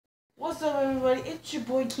What's up, everybody? It's your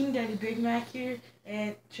boy King Daddy Big Mac here,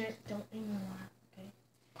 and Trent, don't even lie, okay?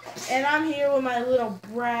 And I'm here with my little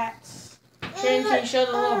brats. Trent, can you show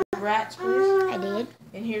the little brats, please? I did.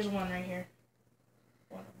 And here's one right here.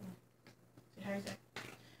 One of them.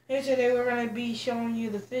 Here today we're gonna be showing you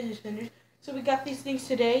the fidget spinners. So we got these things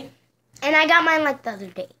today. And I got mine like the other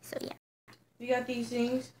day, so yeah. We got these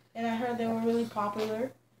things, and I heard they were really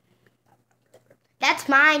popular. That's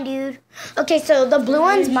mine, dude. Okay, so the blue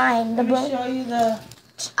one's mine. The blue. Show you the.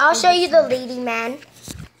 I'll show you the lady man.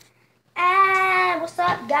 What's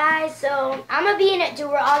up, guys? So I'm gonna be in it too.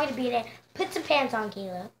 We're all gonna be in it. Put some pants on,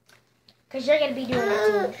 Kayla, cause you're gonna be doing it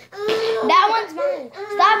too. That one's mine.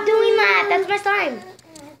 Stop doing that. That's my slime.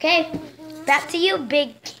 Okay, back to you,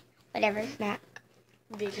 big. Whatever, Mac.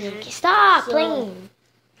 Big. Stop playing.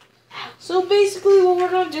 So basically, what we're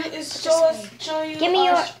gonna do is show you Give me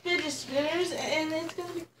your fidget spinners, and it's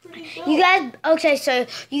gonna be pretty cool. You guys, okay? So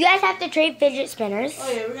you guys have to trade fidget spinners. Oh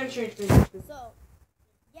yeah, we're gonna trade fidget spinners. So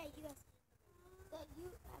yeah, you guys. So you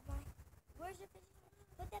have my. Where's your fidget spinner?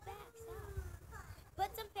 Put that back. Stop.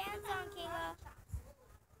 Put some pants on, Kayla.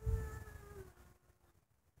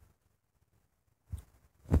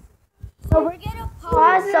 So we're gonna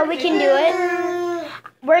pause so we can do it.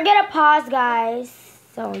 We're gonna pause, guys.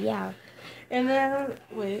 So yeah. And then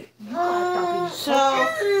wait. So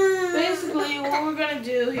basically, what we're gonna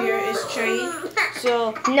do here is trade.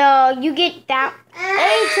 So no, you get that.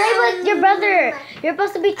 Hey, trade with your brother. You're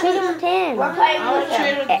supposed to be trading with him. We're playing with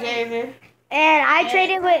trade with David. And I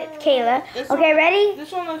traded with Kayla. Okay, ready?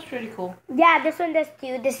 This one looks pretty cool. Yeah, this one does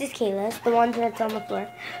too. This is Kayla's, the one that's on the floor.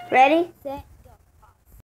 Ready? Set.